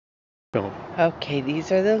Film. Okay,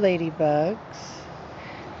 these are the ladybugs.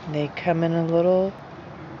 They come in a little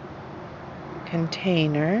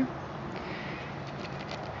container,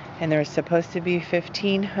 and they're supposed to be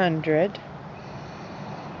 1,500.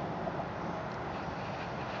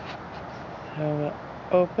 So we'll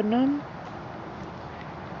open them,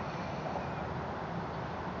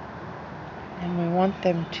 and we want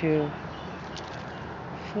them to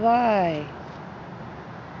fly.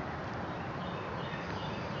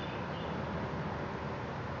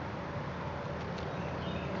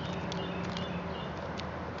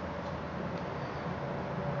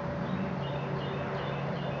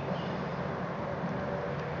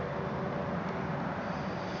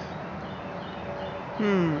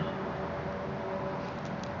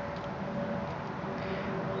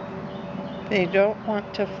 They don't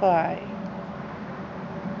want to fly.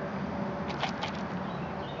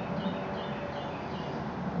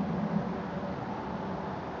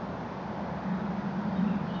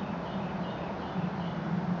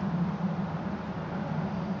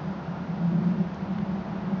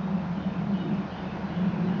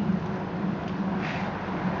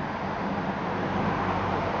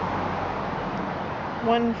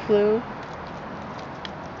 One flew.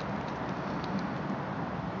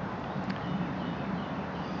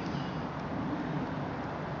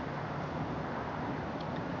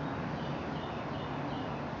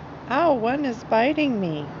 Ow, one is biting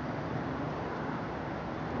me.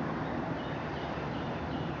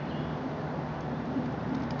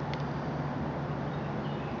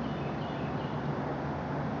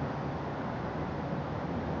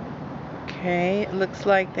 Okay, it looks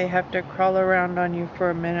like they have to crawl around on you for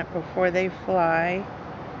a minute before they fly.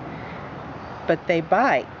 But they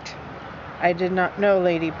bite. I did not know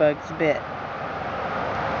ladybugs bit.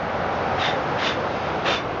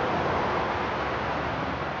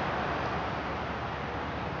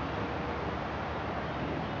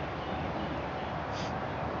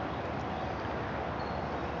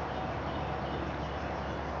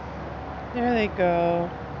 There they go.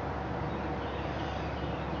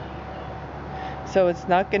 So it's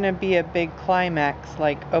not going to be a big climax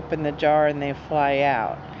like open the jar and they fly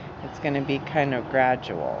out. It's going to be kind of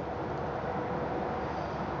gradual.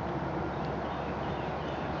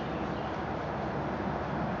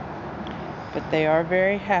 But they are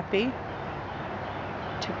very happy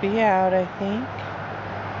to be out, I think.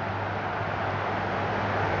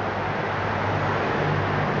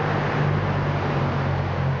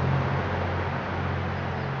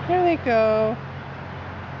 There they go.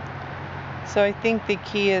 So I think the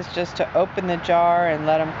key is just to open the jar and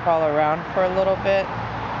let them crawl around for a little bit.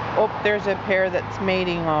 Oh, there's a pair that's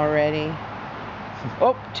mating already.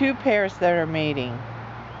 Oh, two pairs that are mating.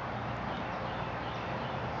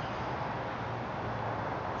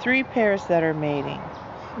 Three pairs that are mating.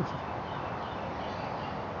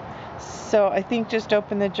 So I think just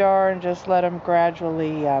open the jar and just let them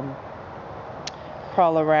gradually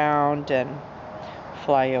crawl around and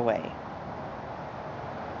fly away.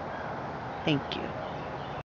 Thank you.